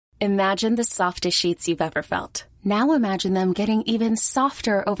Imagine the softest sheets you've ever felt. Now imagine them getting even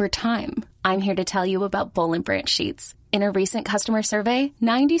softer over time. I'm here to tell you about Boll & Branch sheets. In a recent customer survey,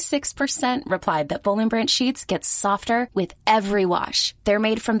 96% replied that Boll & Branch sheets get softer with every wash. They're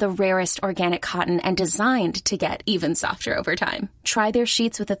made from the rarest organic cotton and designed to get even softer over time. Try their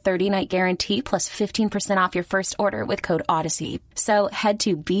sheets with a 30-night guarantee plus 15% off your first order with code Odyssey. So head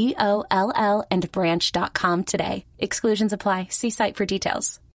to BOLL&branch.com today. Exclusions apply. See site for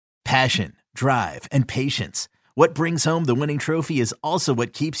details. Passion, drive, and patience. What brings home the winning trophy is also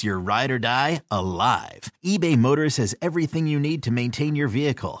what keeps your ride or die alive. eBay Motors has everything you need to maintain your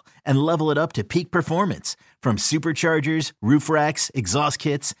vehicle and level it up to peak performance, from superchargers, roof racks, exhaust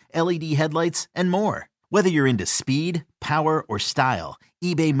kits, LED headlights, and more. Whether you're into speed, power, or style,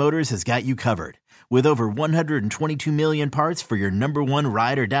 eBay Motors has got you covered. With over 122 million parts for your number one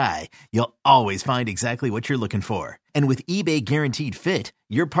ride or die, you'll always find exactly what you're looking for. And with eBay Guaranteed Fit,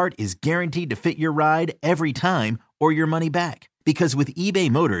 your part is guaranteed to fit your ride every time or your money back. Because with eBay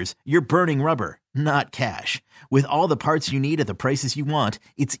Motors, you're burning rubber, not cash. With all the parts you need at the prices you want,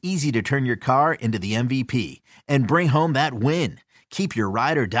 it's easy to turn your car into the MVP and bring home that win. Keep your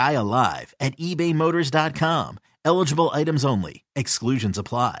ride or die alive at ebaymotors.com. Eligible items only. Exclusions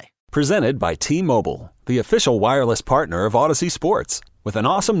apply. Presented by T-Mobile, the official wireless partner of Odyssey Sports. With an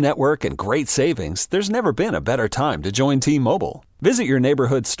awesome network and great savings, there's never been a better time to join T-Mobile. Visit your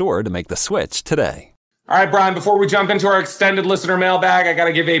neighborhood store to make the switch today. All right, Brian, before we jump into our extended listener mailbag, I got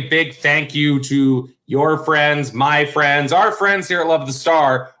to give a big thank you to your friends, my friends, our friends here at Love the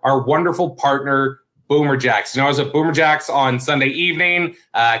Star, our wonderful partner, Boomer Jacks. You know, I was at Boomer Jacks on Sunday evening,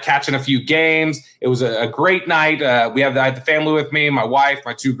 catching a few games. It was a great night. I had the family with me, my wife,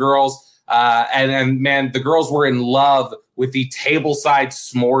 my two girls. And man, the girls were in love with the tableside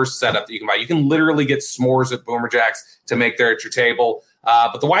s'mores setup that you can buy. You can literally get s'mores at Boomer Jacks to make there at your table.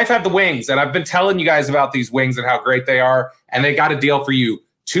 But the wife had the wings, and I've been telling you guys about these wings and how great they are. And they got a deal for you.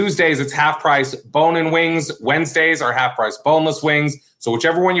 Tuesdays, it's half price bone-in wings. Wednesdays are half price boneless wings. So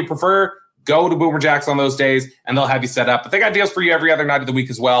whichever one you prefer, go to Boomer Jacks on those days, and they'll have you set up. But they got deals for you every other night of the week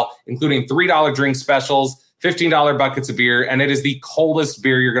as well, including $3 drink specials, $15 buckets of beer, and it is the coldest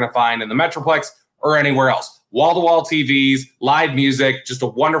beer you're going to find in the Metroplex or anywhere else. Wall-to-wall TVs, live music, just a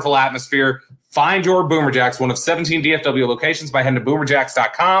wonderful atmosphere. Find your Boomer Jacks, one of 17 DFW locations, by heading to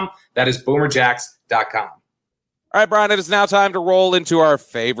boomerjacks.com. That is boomerjacks.com. All right, Brian, it is now time to roll into our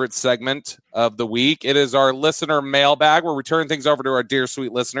favorite segment of the week. It is our listener mailbag, where we turn things over to our dear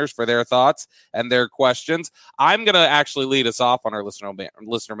sweet listeners for their thoughts and their questions. I'm going to actually lead us off on our listener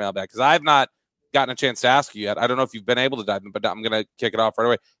mailbag because I've not gotten a chance to ask you yet. I don't know if you've been able to dive in, but I'm going to kick it off right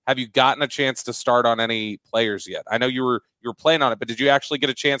away. Have you gotten a chance to start on any players yet? I know you were playing on it, but did you actually get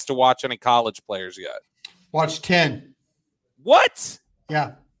a chance to watch any college players yet? Watch 10. What?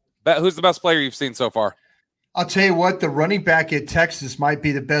 Yeah. Who's the best player you've seen so far? I'll tell you what, the running back at Texas might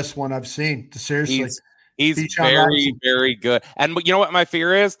be the best one I've seen. Seriously. He's very, very good. And you know what my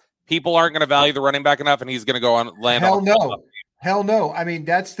fear is? People aren't going to value the running back enough, and he's going to go on land. Hell no. I mean,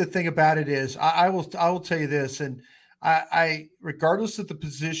 that's the thing about it is I will tell you this, and I regardless of the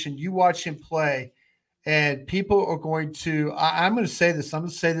position, you watch him play, and people are going to I'm going to say this. I'm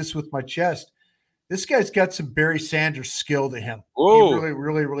going to say this with my chest. This guy's got some Barry Sanders skill to him. Ooh. He really,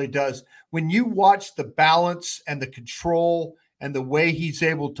 really, really does. When you watch the balance and the control and the way he's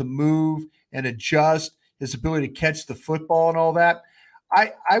able to move and adjust, his ability to catch the football and all that,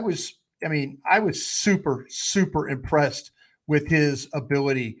 I was super, super impressed with his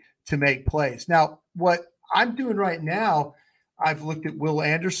ability to make plays. Now, what I'm doing right now, I've looked at Will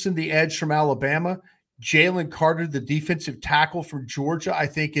Anderson, the edge from Alabama, Jalen Carter, the defensive tackle from Georgia, I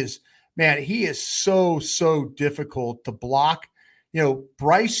think he is so, so difficult to block. You know,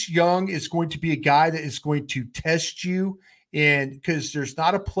 Bryce Young is going to be a guy that is going to test you, and because there's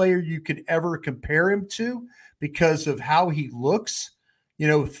not a player you can ever compare him to because of how he looks,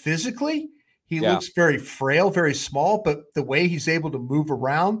 physically. He looks very frail, very small, but the way he's able to move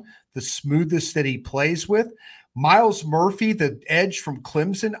around, the smoothness that he plays with. Miles Murphy, the edge from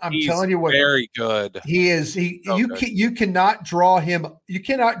Clemson, he's telling you what, very good. He is. You cannot draw him. You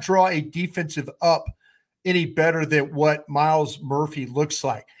cannot draw a defensive up any better than what Miles Murphy looks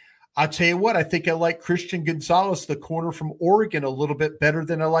like. I'll tell you what, I think I like Christian Gonzalez, the corner from Oregon, a little bit better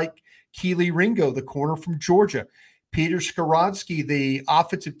than I like Keely Ringo, the corner from Georgia. Peter Skoronski, the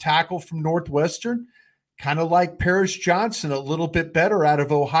offensive tackle from Northwestern, kind of like Paris Johnson, a little bit better out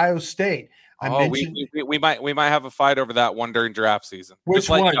of Ohio State. We might have a fight over that one during draft season. Which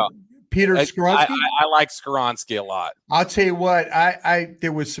one? Peter Skoronski? I like Skoronski a lot. I'll tell you what,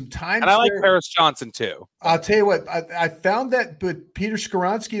 there was some times, and I like Paris Johnson too. I'll tell you what, I found that, but Peter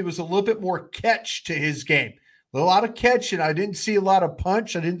Skoronski was a little bit more catch to his game. A lot of catch, and I didn't see a lot of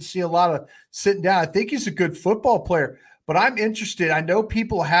punch. I didn't see a lot of sitting down. I think he's a good football player, but I'm interested. I know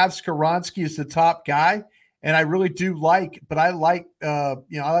people have Skoronski as the top guy, and I really do but I like, I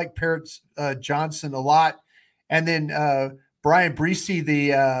like Paris Johnson a lot. And then Brian Breesy,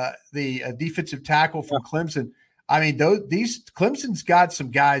 the defensive tackle from Clemson. I mean, these Clemson's got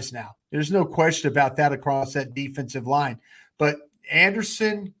some guys now. There's no question about that across that defensive line. But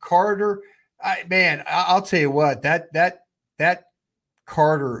Anderson, Carter, I'll tell you what, that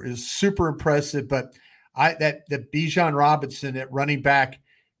Carter is super impressive. But that Bijan Robinson at running back,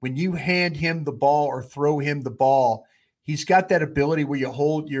 when you hand him the ball or throw him the ball, he's got that ability where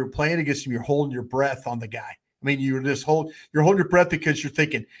you're playing against him, you're holding your breath on the guy. I mean, you're holding your breath because you're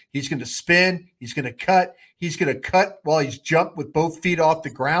thinking he's going to spin, he's going to cut while he's jumped with both feet off the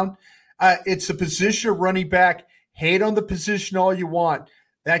ground. It's a position of running back. Hate on the position all you want.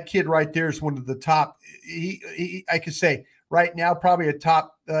 That kid right there is one of the top. I could say right now probably a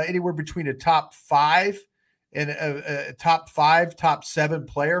top anywhere between a top 5 and a top 7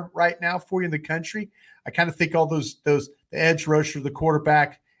 player right now for you in the country. I kind of think all those the edge rusher, the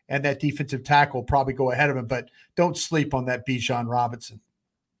quarterback, and that defensive tackle probably go ahead of him, but don't sleep on that Bijan Robinson.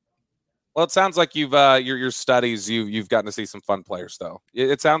 Well, it sounds like your studies, you've gotten to see some fun players, though.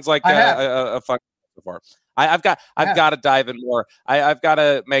 It sounds like a fun so far. I've got to dive in more. I've got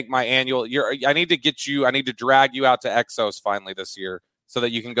to make my annual. I need to drag you out to Exos finally this year so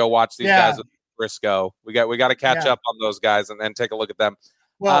that you can go watch these guys with Briscoe. We got to catch up on those guys and take a look at them.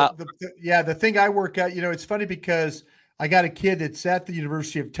 Well, the thing I work out, it's funny because I got a kid that's at the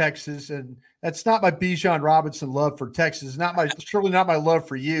University of Texas, and that's not my Bijan Robinson love for Texas. Surely not my love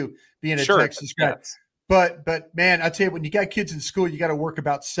for you being a Texas guy. Yes. But man, I tell you, when you got kids in school, you got to work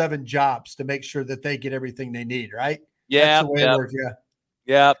about 7 jobs to make sure that they get everything they need, right? Yeah, that's the way it works. Yeah.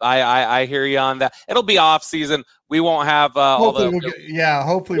 Yeah, I hear you on that. It'll be off season. We won't have hopefully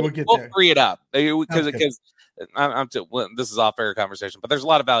we'll get there. We'll free it up because this is off air conversation, but there's a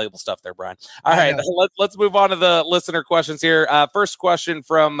lot of valuable stuff there, Brian. All right, let's move on to the listener questions here. First question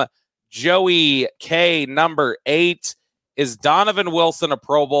from Joey K, number 8. Is Donovan Wilson a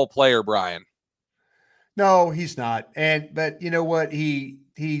Pro Bowl player, Brian? No, he's not. But you know what?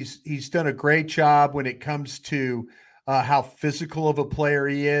 He's done a great job when it comes to how physical of a player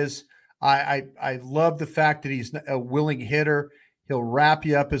he is. I love the fact that he's a willing hitter. He'll wrap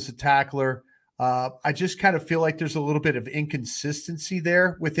you up as a tackler. I just kind of feel like there's a little bit of inconsistency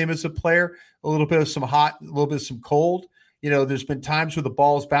there with him as a player, a little bit of some hot, a little bit of some cold. There's been times where the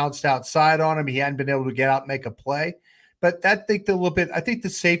ball's bounced outside on him. He hadn't been able to get out and make a play. But I think the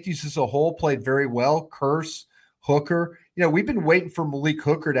safeties as a whole played very well. Curse, Hooker. We've been waiting for Malik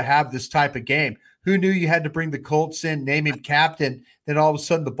Hooker to have this type of game. Who knew you had to bring the Colts in, name him captain, then all of a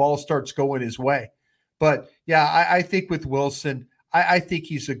sudden the ball starts going his way. But, yeah, I think with Wilson, I think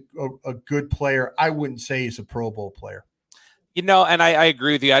he's a good player. I wouldn't say he's a Pro Bowl player. And I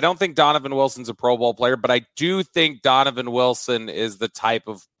agree with you. I don't think Donovan Wilson's a Pro Bowl player, but I do think Donovan Wilson is the type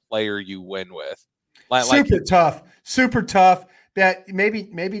of player you win with. Super tough. That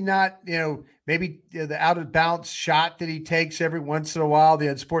maybe not, maybe the out of bounds shot that he takes every once in a while, the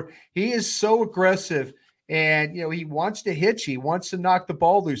unsport. He is so aggressive and, he wants to hit you. He wants to knock the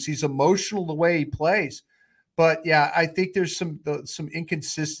ball loose. He's emotional the way he plays. But, yeah, I think there's some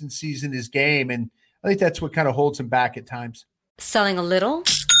inconsistencies in his game, and I think that's what kind of holds him back at times. Selling a little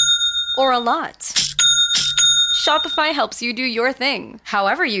or a lot? Shopify helps you do your thing,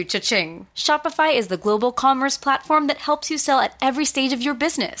 however you cha-ching. Shopify is the global commerce platform that helps you sell at every stage of your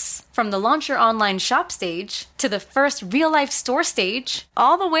business. From the launch your online shop stage, to the first real-life store stage,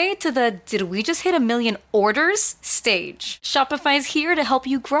 all the way to the did we just hit 1 million orders stage. Shopify's here to help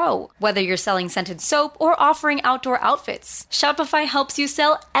you grow. Whether you're selling scented soap or offering outdoor outfits, Shopify helps you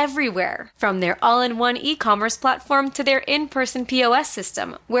sell everywhere. From their all-in-one e-commerce platform to their in-person POS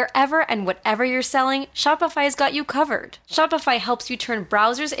system. Wherever and whatever you're selling, Shopify's got you covered. Shopify helps you turn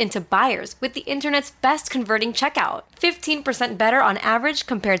browsers into buyers with the internet's best converting checkout. 15% better on average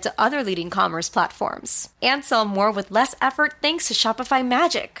compared to other leading commerce platforms. And sell more with less effort thanks to Shopify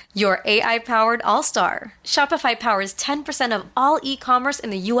Magic, your AI-powered all-star. Shopify powers 10% of all e-commerce in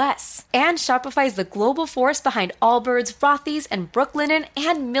the U.S. And Shopify is the global force behind Allbirds, Rothy's, and Brooklinen,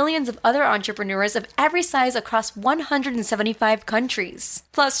 and millions of other entrepreneurs of every size across 175 countries.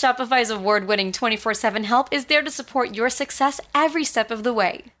 Plus, Shopify's award-winning 24/7 help is there there to support your success every step of the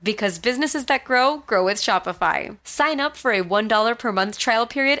way. Because businesses that grow, grow with Shopify. Sign up for a $1 per month trial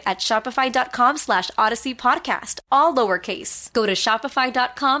period at shopify.com/Odyssey Podcast, all lowercase. Go to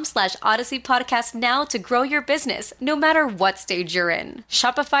shopify.com/Odyssey Podcast now to grow your business, no matter what stage you're in.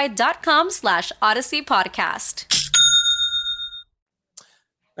 Shopify.com/Odyssey Podcast.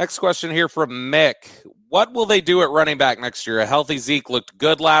 Next question here from Mick. What will they do at running back next year? A healthy Zeke looked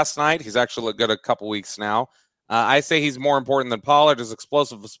good last night. He's actually looked good a couple weeks now. I say he's more important than Pollard, as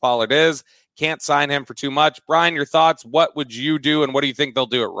explosive as Pollard is. Can't sign him for too much. Brian, your thoughts? What would you do, and what do you think they'll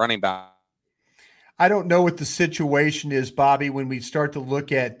do at running back? I don't know what the situation is, Bobby, when we start to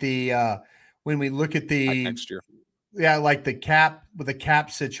look at the Next year. Yeah, like the cap with the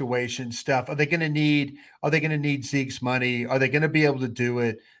cap situation stuff. Are they going to need Zeke's money? Are they going to be able to do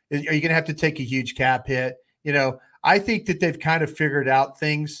it? Are you going to have to take a huge cap hit? I think that they've kind of figured out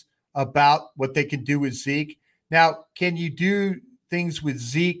things about what they can do with Zeke. Now, can you do things with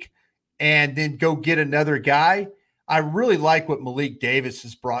Zeke and then go get another guy? I really like what Malik Davis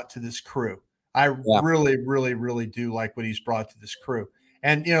has brought to this crew. I really, really, really do like what he's brought to this crew.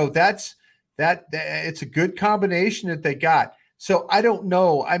 And, that's it's a good combination that they got. So I don't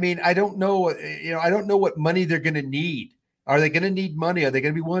know. I mean, I don't know what money they're going to need. Are they going to need money? Are they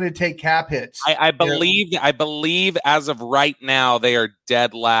going to be willing to take cap hits? I believe as of right now, they are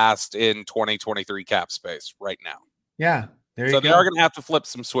dead last in 2023 cap space right now. Yeah. They are going to have to flip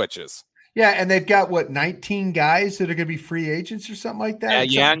some switches. Yeah. And they've got 19 guys that are going to be free agents or something like that.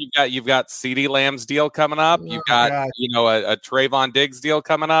 Yeah. And you've got CeeDee Lamb's deal coming up. You've got, a Trayvon Diggs deal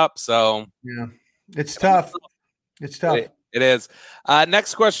coming up. So yeah, it's tough. It's tough. It is.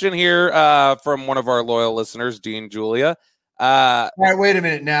 Next question here from one of our loyal listeners, Dean Julia. All right, wait a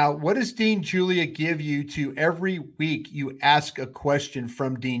minute now. What does Dean Julia give you to every week you ask a question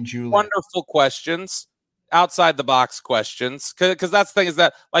from Dean Julia? Wonderful questions, outside the box questions. Because that's the thing is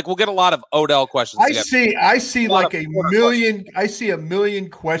that we'll get a lot of Odell questions. I see like a million. I see a million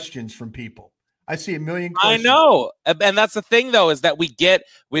questions from people. I see a million questions. I know. And that's the thing though, is that we get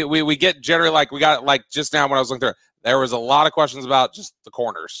generally we got just now when I was looking through it, there was a lot of questions about just the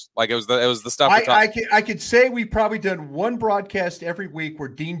corners. It was the stuff. I could say we've probably done one broadcast every week where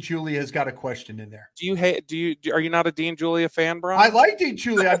Dean Julia has got a question in there. Are you not a Dean Julia fan, Brian? I like Dean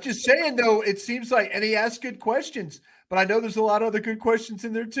Julia. I'm just saying though, it seems like, and he asks good questions, but I know there's a lot of other good questions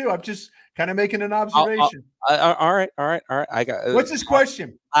in there too. I'm just kind of making an observation. All right. I got. What's his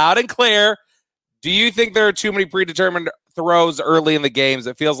question? Loud and clear. Do you think there are too many predetermined throws early in the games?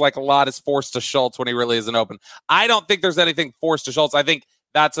 It feels like a lot is forced to Schultz when he really isn't open. I don't think there's anything forced to Schultz. I think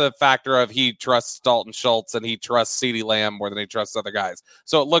that's a factor of he trusts Dalton Schultz and he trusts CeeDee Lamb more than he trusts other guys.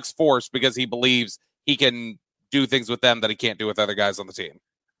 So it looks forced because he believes he can do things with them that he can't do with other guys on the team.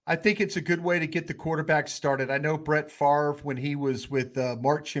 I think it's a good way to get the quarterback started. I know Brett Favre, when he was with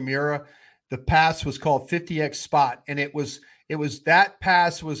Mark Chimera, the pass was called 50X spot. And it was that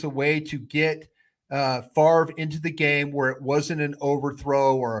pass was a way to get Favre into the game where it wasn't an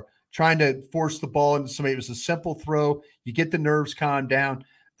overthrow or trying to force the ball into somebody. It was a simple throw. You get the nerves calmed down.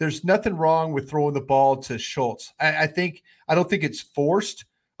 There's nothing wrong with throwing the ball to Schultz. I don't think it's forced.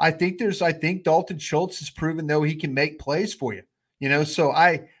 I think Dalton Schultz has proven though he can make plays for you. So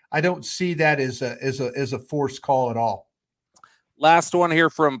I don't see that as a forced call at all. Last one here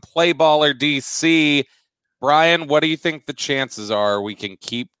from Playballer DC. Brian, what do you think the chances are we can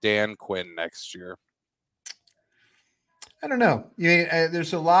keep Dan Quinn next year? I don't know.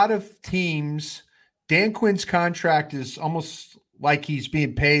 There's a lot of teams. Dan Quinn's contract is almost like he's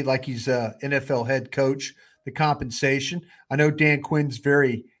being paid like he's an NFL head coach, the compensation. I know Dan Quinn's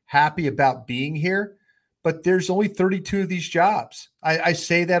very happy about being here, but there's only 32 of these jobs. I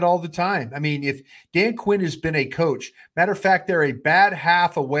say that all the time. I mean, if Dan Quinn has been a coach, matter of fact, they're a bad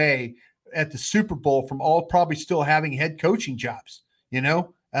half away at the Super Bowl from all probably still having head coaching jobs,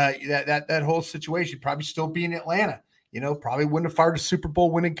 that whole situation, probably still be in Atlanta, probably wouldn't have fired a Super Bowl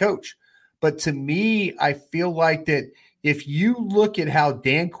winning coach. But to me, I feel like that if you look at how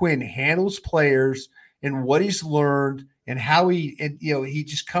Dan Quinn handles players and what he's learned and how he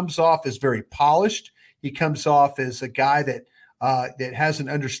just comes off as very polished. He comes off as a guy that has an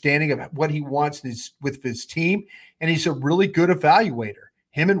understanding of what he wants with his team. And he's a really good evaluator.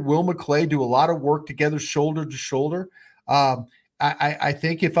 Him and Will McClay do a lot of work together, shoulder to shoulder. I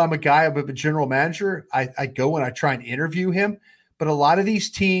think if I'm a guy, I'm a general manager, I go and I try and interview him. But a lot of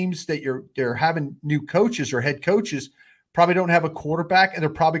these teams that they're having new coaches or head coaches probably don't have a quarterback, and they're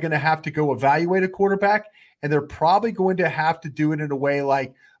probably going to have to go evaluate a quarterback, and they're probably going to have to do it in a way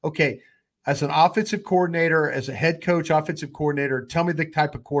like, okay, as an offensive coordinator, as a head coach, offensive coordinator, tell me the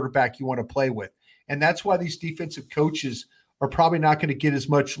type of quarterback you want to play with. And that's why these defensive coaches are probably not going to get as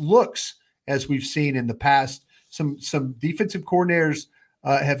much looks as we've seen in the past. Some defensive coordinators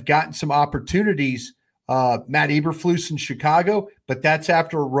have gotten some opportunities. Matt Eberflus in Chicago, but that's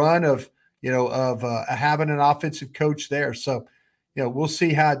after a run of having an offensive coach there. So, we'll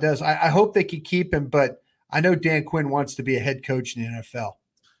see how it does. I hope they can keep him, but I know Dan Quinn wants to be a head coach in the NFL.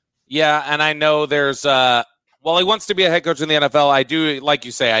 Yeah, and I know there's well, he wants to be a head coach in the NFL. I do, like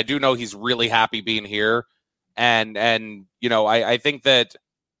you say, I do know he's really happy being here, and I think that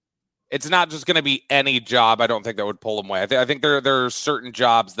it's not just going to be any job. I don't think that would pull him away. I think there are certain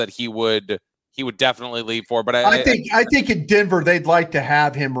jobs that he would definitely leave for. But I think in Denver they'd like to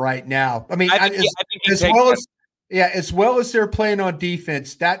have him right now. I mean, as well as they're playing on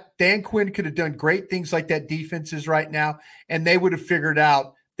defense, that Dan Quinn could have done great things like that defense is right now, and they would have figured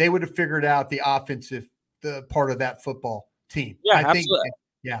out the offensive part of that football team. Yeah, absolutely.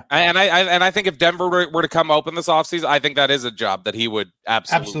 I think if Denver were to come open this offseason, I think that is a job that he would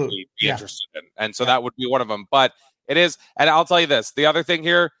absolutely be interested in. And so that would be one of them. But it is, and I'll tell you this, the other thing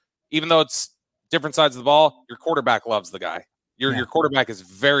here, even though it's different sides of the ball, your quarterback loves the guy. Your quarterback is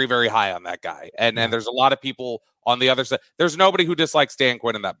very, very high on that guy. And there's a lot of people on the other side. There's nobody who dislikes Dan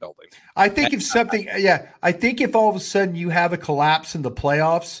Quinn in that building. I think if all of a sudden you have a collapse in the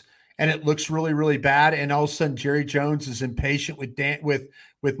playoffs and it looks really, really bad, and all of a sudden Jerry Jones is impatient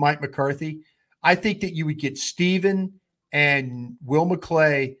with Mike McCarthy, I think that you would get Steven and Will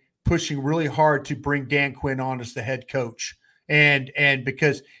McClay pushing really hard to bring Dan Quinn on as the head coach. And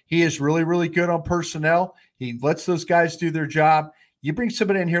because he is really, really good on personnel, he lets those guys do their job. You bring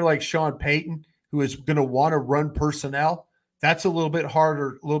somebody in here like Sean Payton, who is going to want to run personnel. That's a little bit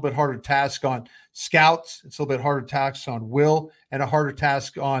harder task on scouts. It's a little bit harder task on Will, and a harder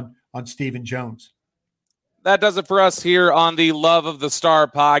task on Stephen Jones. That does it for us here on the Love of the Star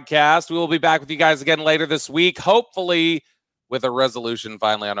podcast. We will be back with you guys again later this week, hopefully with a resolution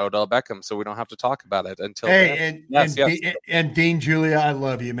finally on Odell Beckham, so we don't have to talk about it until then. And Dean Julia, I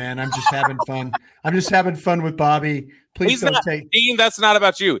love you, man. I'm just having fun. I'm just having fun with Bobby. Please Dean, that's not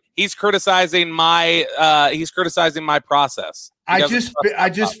about you. He's criticizing my process. I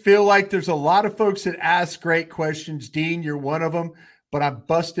just feel like there's a lot of folks that ask great questions. Dean, you're one of them. But I'm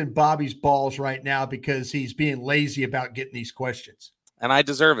busting Bobby's balls right now because he's being lazy about getting these questions. And I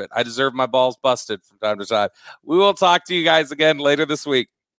deserve it. I deserve my balls busted from time to time. We will talk to you guys again later this week.